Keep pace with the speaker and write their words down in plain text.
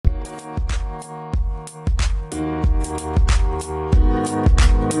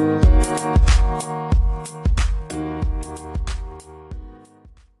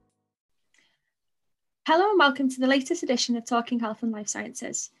welcome to the latest edition of Talking Health and Life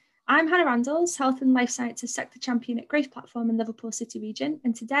Sciences. I'm Hannah Randalls, Health and Life Sciences Sector Champion at Growth Platform in Liverpool City Region,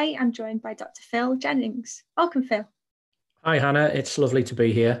 and today I'm joined by Dr Phil Jennings. Welcome, Phil. Hi, Hannah. It's lovely to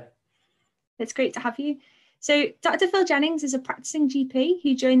be here. It's great to have you. So Dr Phil Jennings is a practicing GP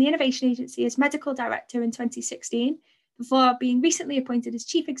who joined the Innovation Agency as Medical Director in 2016 before being recently appointed as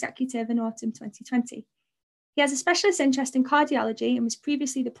Chief Executive in autumn 2020. He has a specialist interest in cardiology and was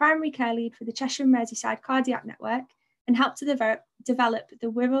previously the primary care lead for the Cheshire and Merseyside Cardiac Network and helped to develop the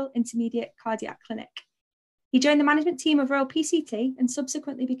Wirral Intermediate Cardiac Clinic. He joined the management team of Wirral PCT and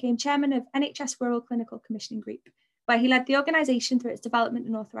subsequently became chairman of NHS Wirral Clinical Commissioning Group, where he led the organisation through its development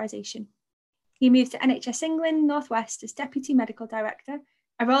and authorisation. He moved to NHS England North West as Deputy Medical Director,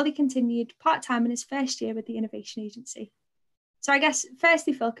 a role he continued part-time in his first year with the Innovation Agency. So I guess,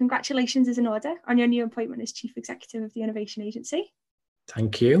 firstly, Phil, congratulations is in order on your new appointment as Chief Executive of the Innovation Agency.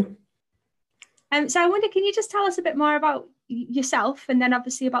 Thank you. So I wonder, can you just tell us a bit more about yourself and then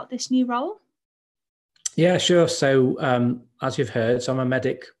obviously about this new role? Yeah, sure. So as you've heard, so I'm a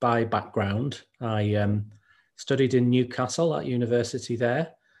medic by background. I studied in Newcastle at university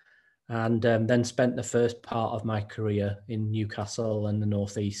there, and then spent the first part of my career in Newcastle and the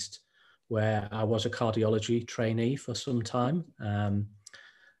North East, where I was a cardiology trainee for some time.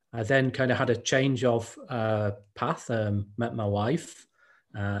 I then kind of had a change of path, met my wife,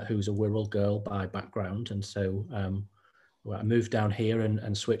 who's a Wirral girl by background. And so I moved down here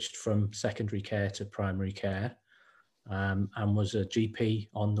and switched from secondary care to primary care, and was a GP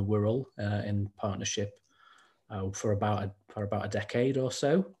on the Wirral in partnership for about a decade or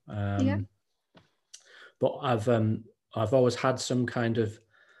so. But I've always had some kind of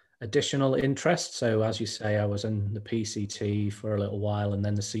additional interest. So as you say, I was in the PCT for a little while and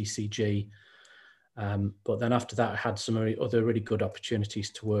then the CCG. But then after that, I had some other really good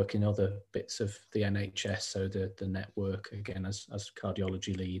opportunities to work in other bits of the NHS. So the network, again, as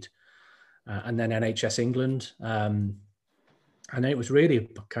cardiology lead. And then NHS England. And it was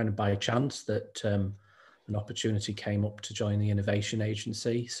really kind of by chance that an opportunity came up to join the Innovation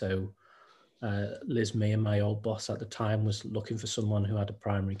Agency. So Liz Mee, my old boss at the time, was looking for someone who had a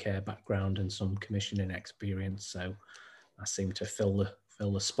primary care background and some commissioning experience. So I seemed to fill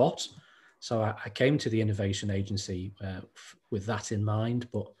the spot. So I came to the Innovation Agency with that in mind,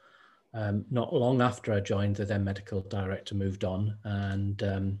 but not long after I joined, the then medical director moved on,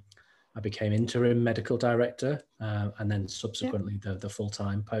 and I became interim medical director, and then subsequently the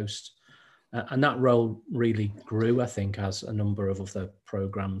full-time post. And that role really grew, I think, as a number of other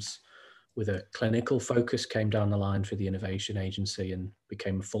programs with a clinical focus came down the line for the Innovation Agency and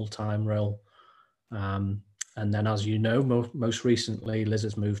became a full-time role. And then, as you know, most recently, Liz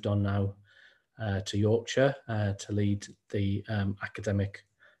has moved on now to Yorkshire to lead the academic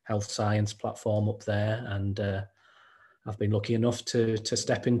health science platform up there. And I've been lucky enough to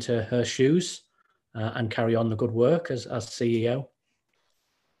step into her shoes and carry on the good work as CEO.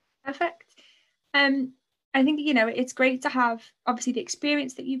 Perfect. I think, it's great to have obviously the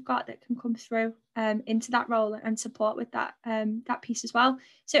experience that you've got that can come through into that role and support with that piece as well.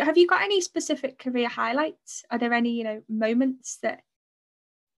 So have you got any specific career highlights? Are there any, moments that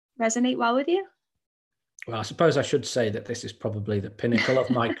resonate well with you? Well, I suppose I should say that this is probably the pinnacle of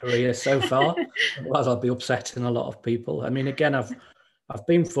my career so far. Otherwise, I'll be upsetting a lot of people. I mean, again, I've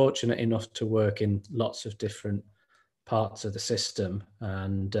been fortunate enough to work in lots of different parts of the system,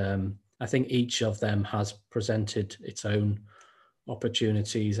 and I think each of them has presented its own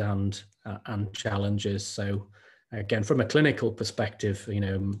opportunities and challenges. So again, from a clinical perspective,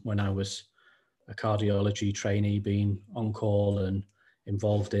 when I was a cardiology trainee, being on call and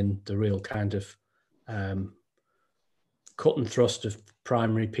involved in the real kind of cut and thrust of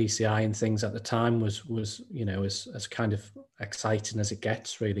primary PCI and things at the time was as kind of exciting as it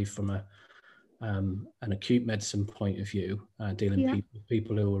gets, really, from an acute medicine point of view, dealing with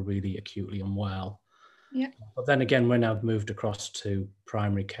people who are really acutely unwell. But then again, when I've moved across to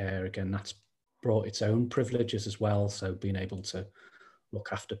primary care, again, that's brought its own privileges as well. So being able to look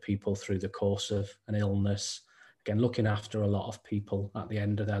after people through the course of an illness, again, looking after a lot of people at the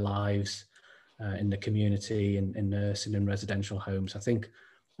end of their lives in the community, in nursing and residential homes. I think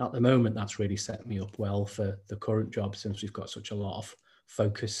at the moment that's really set me up well for the current job, since we've got such a lot of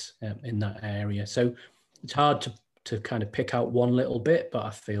focus in that area. So it's hard to kind of pick out one little bit, but I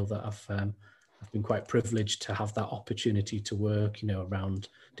feel that I've been quite privileged to have that opportunity to work, around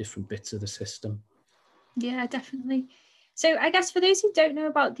different bits of the system. Yeah, definitely. So I guess for those who don't know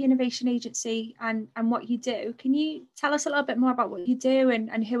about the Innovation Agency and what you do, can you tell us a little bit more about what you do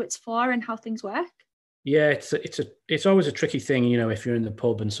and who it's for and how things work? Yeah, it's always a tricky thing, if you're in the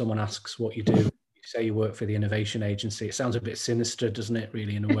pub and someone asks what you do, you say you work for the Innovation Agency, it sounds a bit sinister, doesn't it,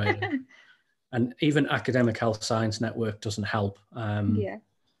 really, in a way? And even Academic Health Science Network doesn't help. Yeah.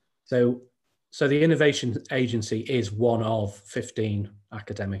 So the Innovation Agency is one of 15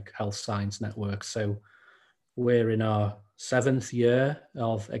 academic health science networks. So we're in our 7th year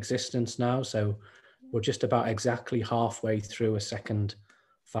of existence now. So we're just about exactly halfway through a second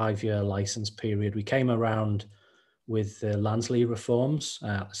 5-year license period. We came around with the Lansley reforms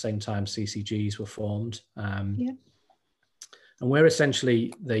at the same time CCGs were formed. Yeah. And we're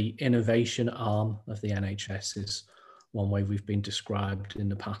essentially the innovation arm of the NHS, is one way we've been described in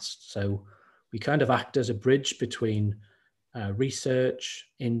the past. So we kind of act as a bridge between research,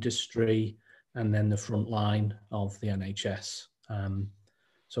 industry, and then the front line of the NHS.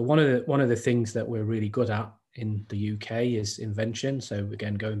 So one of the things that we're really good at in the UK is invention. So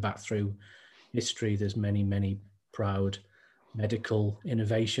again, going back through history, there's many proud medical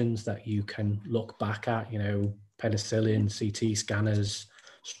innovations that you can look back at, penicillin, CT scanners,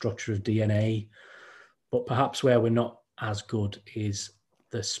 structure of DNA. But perhaps where we're not as good is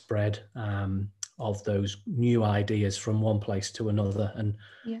the spread of those new ideas from one place to another. And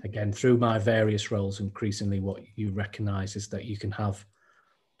again, through my various roles, increasingly what you recognize is that you can have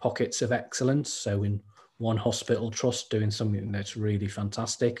pockets of excellence. So in one hospital trust doing something that's really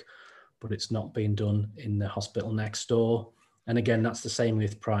fantastic, but it's not being done in the hospital next door. And again, that's the same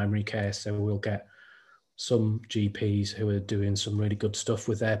with primary care. So we'll get some GPs who are doing some really good stuff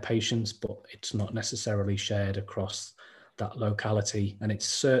with their patients, but it's not necessarily shared across that locality. And it's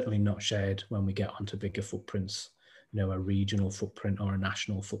certainly not shared when we get onto bigger footprints, a regional footprint or a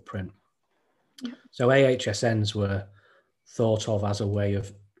national footprint. Yeah. So AHSNs were thought of as a way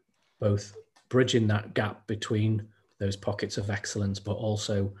of both bridging that gap between those pockets of excellence, but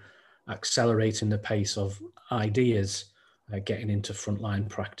also accelerating the pace of ideas getting into frontline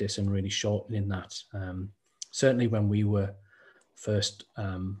practice and really shortening that. Certainly when we were first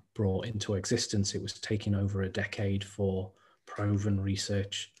brought into existence, it was taking over a decade for proven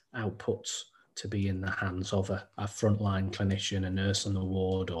research outputs to be in the hands of a frontline clinician, a nurse on the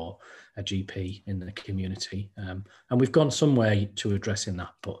ward, or a GP in the community. And we've gone some way to addressing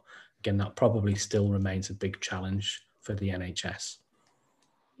that, but again, that probably still remains a big challenge for the NHS.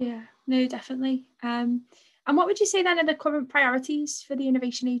 Yeah, no, definitely. And what would you say then are the current priorities for the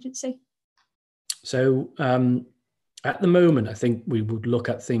Innovation Agency? So at the moment, I think we would look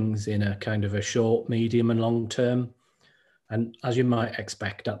at things in a kind of a short, medium and long term. And as you might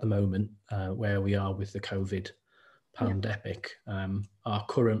expect at the moment, where we are with the COVID pandemic, our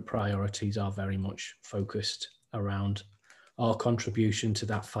current priorities are very much focused around our contribution to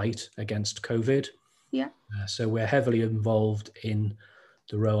that fight against COVID. Yeah. So we're heavily involved in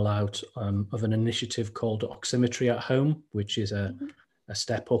the rollout of an initiative called Oximetry at Home, which is a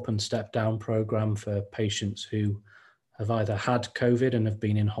step up and step down program for patients who have either had COVID and have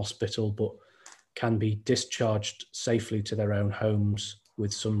been in hospital, but can be discharged safely to their own homes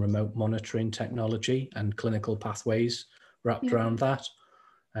with some remote monitoring technology and clinical pathways wrapped around that.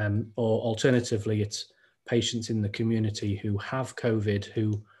 Or alternatively, it's patients in the community who have COVID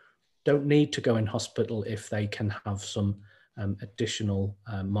who don't need to go in hospital if they can have some additional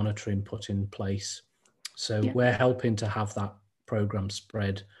monitoring put in place. So we're helping to have that program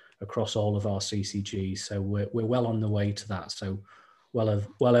spread across all of our CCGs. So we're well on the way to that. So well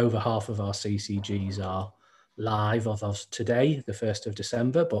over half of our CCGs are live as of today, the 1st of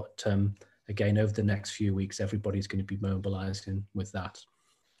December. But again, over the next few weeks, everybody's going to be mobilising with that.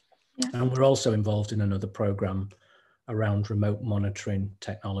 Yeah. And we're also involved in another program around remote monitoring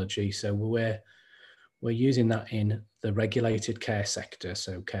technology. So we're using that in the regulated care sector,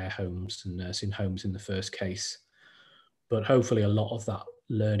 so care homes and nursing homes in the first case. But hopefully a lot of that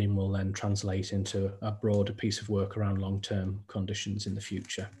learning will then translate into a broader piece of work around long-term conditions in the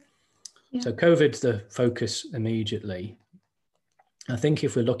future. Yeah. So COVID's the focus immediately. I think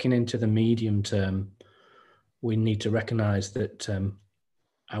if we're looking into the medium term, we need to recognise that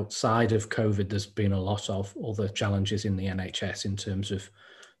outside of COVID, there's been a lot of other challenges in the NHS in terms of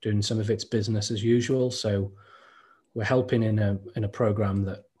doing some of its business as usual. So we're helping in a programme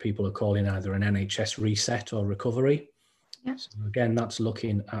that people are calling either an NHS reset or recovery. Yeah. So again, that's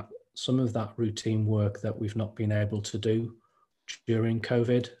looking at some of that routine work that we've not been able to do during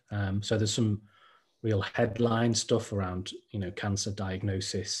COVID. So there's some real headline stuff around, cancer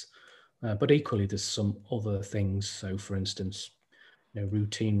diagnosis, but equally there's some other things. So for instance,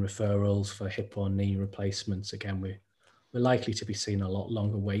 routine referrals for hip or knee replacements. Again, we're likely to be seeing a lot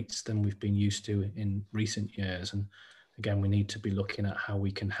longer waits than we've been used to in recent years. And again, we need to be looking at how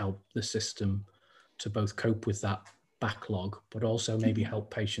we can help the system to both cope with that backlog, but also maybe help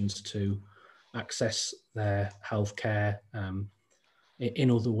patients to access their healthcare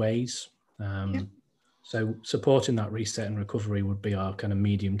in other ways. So supporting that reset and recovery would be our kind of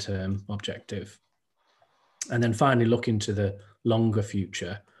medium-term objective. And then finally, looking to the longer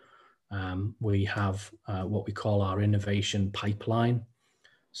future, we have what we call our innovation pipeline.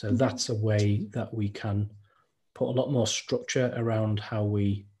 So that's a way that we can put a lot more structure around how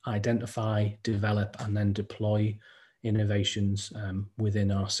we identify, develop, and then deploy innovations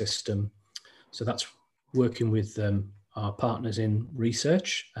within our system. So that's working with our partners in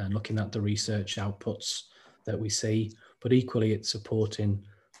research and looking at the research outputs that we see, but equally it's supporting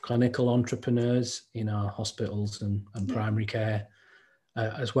clinical entrepreneurs in our hospitals and primary care,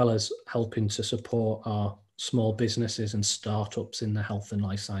 as well as helping to support our small businesses and startups in the health and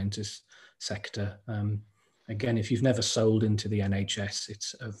life sciences sector. Again, if you've never sold into the NHS,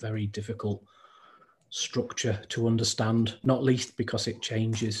 it's a very difficult structure to understand, not least because it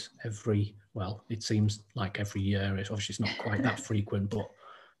changes it seems like every year. Obviously, it's not quite that frequent, but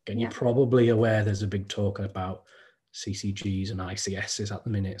again, you're probably aware there's a big talk about CCGs and ICSs at the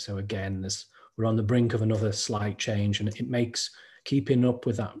minute. So again, we're on the brink of another slight change, and it makes keeping up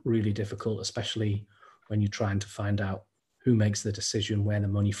with that really difficult, especially when you're trying to find out who makes the decision, where the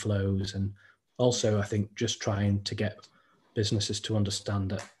money flows. And also, I think just trying to get businesses to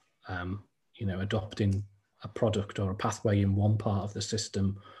understand that, adopting a product or a pathway in one part of the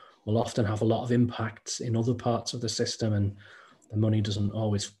system will often have a lot of impacts in other parts of the system, and the money doesn't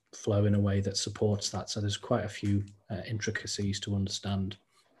always flow in a way that supports that. So there's quite a few intricacies to understand.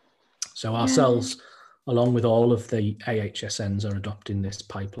 So ourselves, along with all of the AHSNs, are adopting this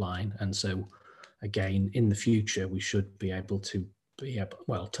pipeline. And so again, in the future, we should be able to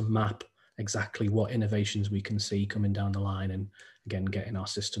to map exactly what innovations we can see coming down the line, and again, getting our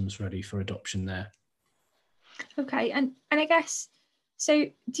systems ready for adoption there. Okay, and I guess, so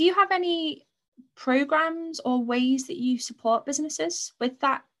do you have any programs or ways that you support businesses with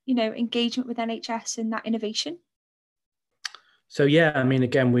that, engagement with NHS and that innovation? So yeah, I mean,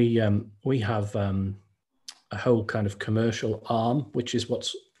 again, we have a whole kind of commercial arm, which is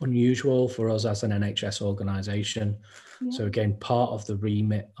what's unusual for us as an NHS organisation. So again, part of the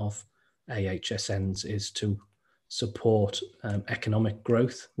remit of AHSNs is to support economic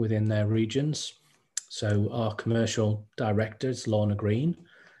growth within their regions. So our commercial director is Lorna Green,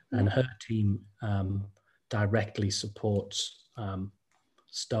 and her team directly supports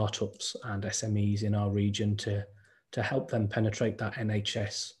startups and SMEs in our region to help them penetrate that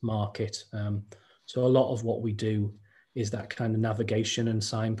NHS market. So a lot of what we do is that kind of navigation and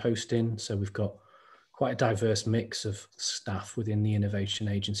signposting. So we've got quite a diverse mix of staff within the innovation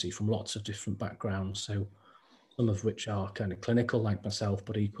agency from lots of different backgrounds. So some of which are kind of clinical, like myself,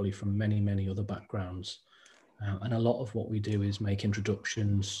 but equally from many, many other backgrounds. And a lot of what we do is make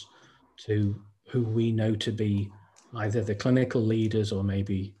introductions to who we know to be either the clinical leaders or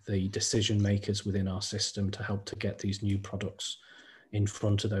maybe the decision makers within our system to help to get these new products in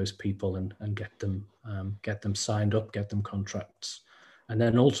front of those people and get them signed up, get them contracts. And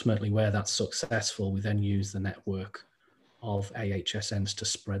then ultimately, where that's successful, we then use the network of AHSNs to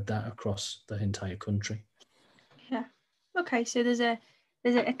spread that across the entire country. Yeah. Okay, so there's a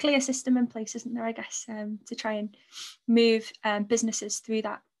clear system in place, isn't there, I guess, to try and move businesses through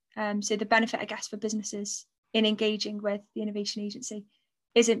that. So the benefit, I guess, for businesses in engaging with the innovation agency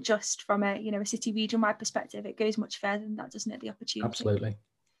isn't just from a city region-wide perspective. It goes much further than that, doesn't it? The opportunity. Absolutely.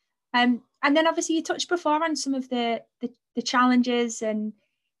 And then obviously you touched before on some of the challenges and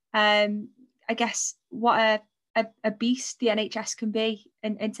I guess what a beast the NHS can be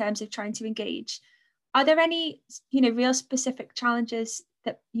in terms of trying to engage. Are there any real specific challenges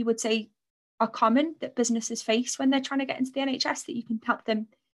that you would say are common that businesses face when they're trying to get into the NHS that you can help them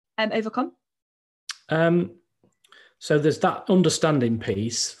overcome? So there's that understanding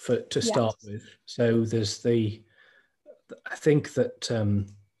piece to start with. So there's I think that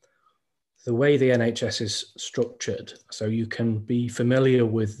the way the NHS is structured, so you can be familiar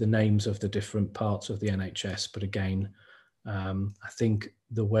with the names of the different parts of the NHS, but again, I think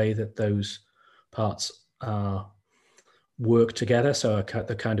the way that those parts work together, so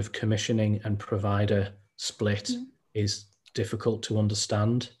the kind of commissioning and provider split is difficult to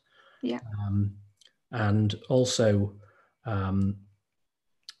understand. Yeah. And also,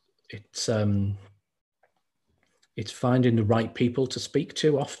 it's finding the right people to speak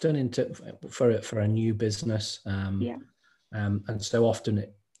to often for a new business. And so often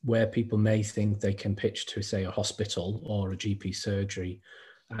where people may think they can pitch to, say, a hospital or a GP surgery,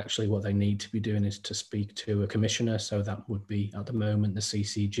 actually what they need to be doing is to speak to a commissioner. So that would be at the moment the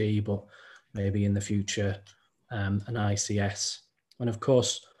CCG, but maybe in the future an ICS. And of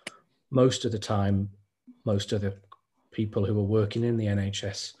course, most of the time, most of the people who are working in the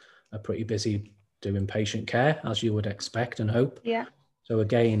NHS are pretty busy doing patient care, as you would expect and hope. Yeah. So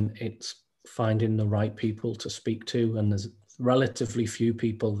again, it's finding the right people to speak to, and there's relatively few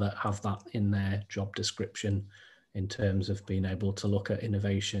people that have that in their job description in terms of being able to look at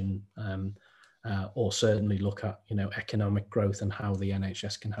innovation, or certainly look at, you know, economic growth and how the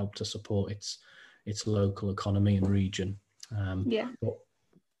NHS can help to support its local economy and region. But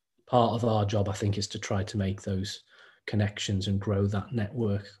part of our job, I think, is to try to make those connections and grow that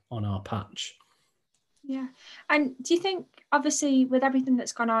network on our patch. Yeah. And do you think, obviously, with everything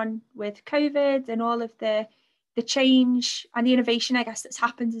that's gone on with COVID and all of the change and the innovation, I guess, that's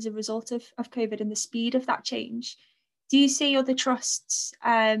happened as a result of COVID and the speed of that change, do you see other trusts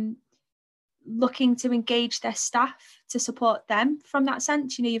looking to engage their staff to support them from that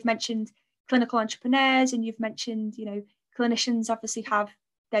sense? You know, you've mentioned clinical entrepreneurs, and you've mentioned, you know, clinicians obviously have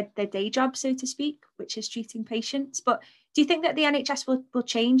their day job, so to speak, which is treating patients. But do you think that the NHS will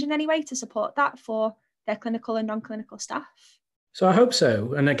change in any way to support that for their clinical and non-clinical staff? So I hope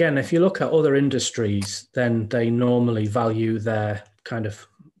so. And again, if you look at other industries, then they normally value their kind of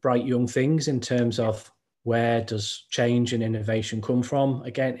bright young things in terms of where does change and innovation come from.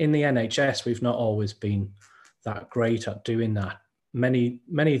 Again, in the NHS, we've not always been that great at doing that. Many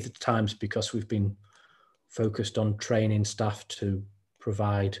of the times because we've been focused on training staff to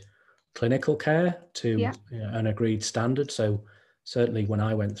provide clinical care to an agreed standard. So certainly when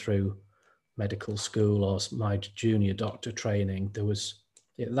I went through medical school or my junior doctor training, that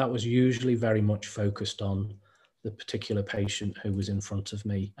was usually very much focused on the particular patient who was in front of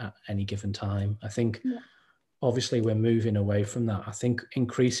me at any given time. I think obviously we're moving away from that. I think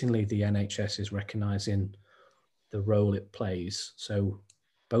increasingly the NHS is recognising the role it plays. So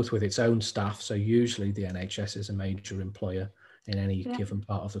both with its own staff, so usually the NHS is a major employer in any given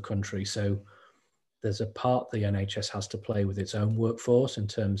part of the country. So there's a part the NHS has to play with its own workforce in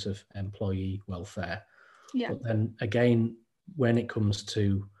terms of employee welfare. But then again, when it comes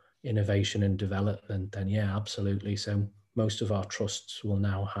to innovation and development, then absolutely. So most of our trusts will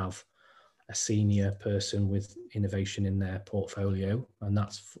now have a senior person with innovation in their portfolio, and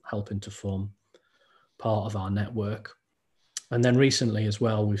that's helping to form part of our network. And then recently as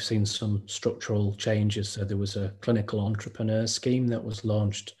well, we've seen some structural changes. So there was a clinical entrepreneur scheme that was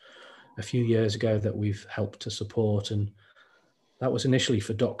launched a few years ago that we've helped to support. And that was initially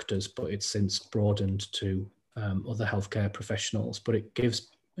for doctors, but it's since broadened to other healthcare professionals. But it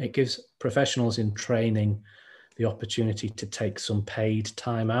gives professionals in training the opportunity to take some paid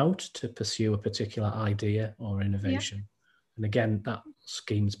time out to pursue a particular idea or innovation. And again, that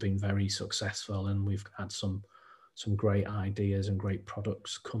scheme's been very successful, and we've had some great ideas and great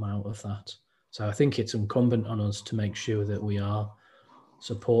products come out of that. So I think it's incumbent on us to make sure that we are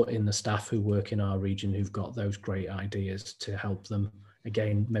supporting the staff who work in our region who've got those great ideas, to help them,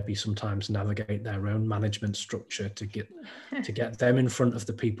 again, maybe sometimes navigate their own management structure to get them in front of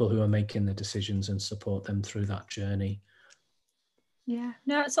the people who are making the decisions and support them through that journey. Yeah,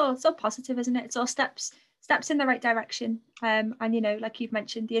 no, it's all positive, isn't it? It's all steps in the right direction. And, you know, like you've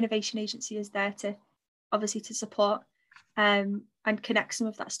mentioned, the Innovation Agency is there to obviously to support and connect some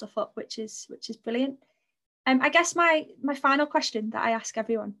of that stuff up, which is brilliant. I guess my final question that I ask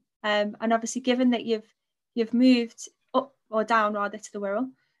everyone, and obviously given that you've moved up or down rather to the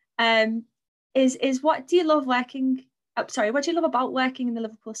Wirral, is what do you love working? What do you love about working in the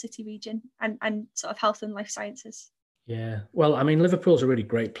Liverpool City region and sort of health and life sciences? Yeah, well, I mean, Liverpool's a really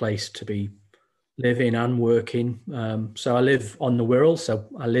great place to be living and working. So I live on the Wirral, so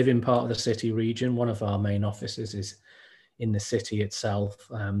I live in part of the city region. One of our main offices is in the city itself.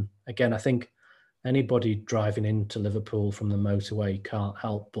 Again, I think anybody driving into Liverpool from the motorway can't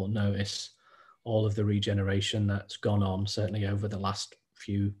help but notice all of the regeneration that's gone on, certainly over the last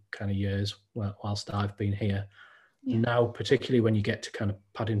few kind of years whilst I've been here. Yeah. And now, particularly when you get to kind of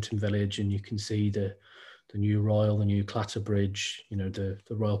Paddington Village and you can see the new Royal, the new Clatter Bridge, you know, the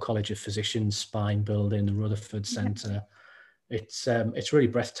Royal College of Physicians spine building, the Rutherford Centre. It's really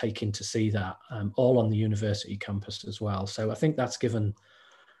breathtaking to see that, all on the university campus as well. So I think that's given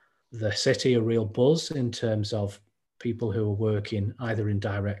the city a real buzz in terms of people who are working either in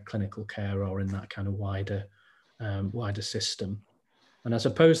direct clinical care or in that kind of wider system. And I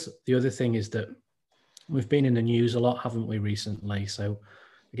suppose the other thing is that we've been in the news a lot, haven't we, recently? So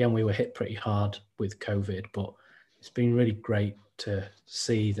again, we were hit pretty hard with COVID, but it's been really great to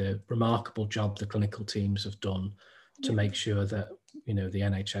see the remarkable job the clinical teams have done to make sure that, you know, the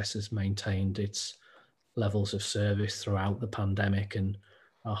NHS has maintained its levels of service throughout the pandemic, and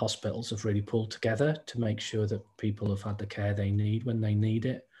our hospitals have really pulled together to make sure that people have had the care they need when they need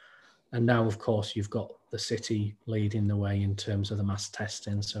it. And now, of course, you've got the city leading the way in terms of the mass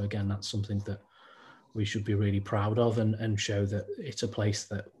testing. So again, that's something that we should be really proud of, and show that it's a place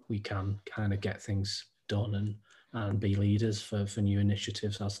that we can kind of get things done and be leaders for new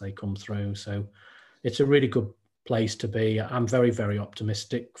initiatives as they come through. So it's a really good place to be. I'm very, very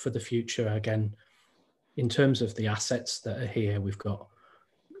optimistic for the future. Again, in terms of the assets that are here, we've got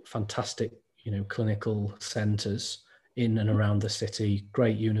fantastic, clinical centres in and around the city,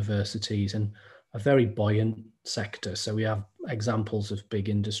 great universities, and a very buoyant sector. So we have examples of big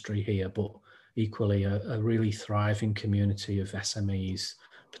industry here, but equally a really thriving community of SMEs,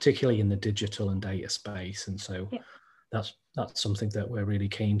 particularly in the digital and data space. And so that's something that we're really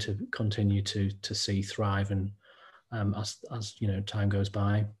keen to continue to see thrive, and as time goes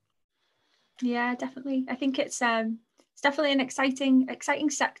by. Yeah, definitely. I think it's definitely an exciting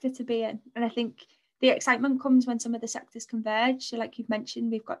sector to be in, and I think the excitement comes when some of the sectors converge. So like you've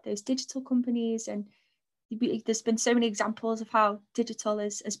mentioned, we've got those digital companies, and there's been so many examples of how digital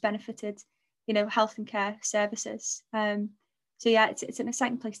has benefited, health and care services. So yeah, it's an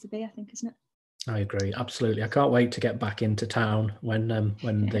exciting place to be, I think, isn't it? I agree, absolutely. I can't wait to get back into town when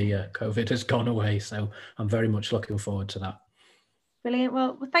the COVID has gone away. So I'm very much looking forward to that. Brilliant.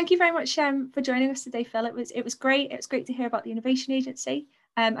 Well, thank you very much for joining us today, Phil. It was great. It's great to hear about the Innovation Agency,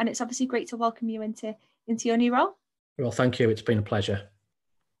 and it's obviously great to welcome you into your new role. Well, thank you. It's been a pleasure.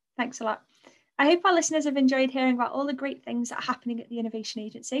 Thanks a lot. I hope our listeners have enjoyed hearing about all the great things that are happening at the Innovation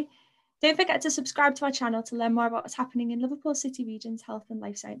Agency. Don't forget to subscribe to our channel to learn more about what's happening in Liverpool City Region's health and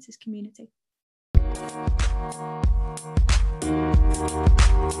life sciences community.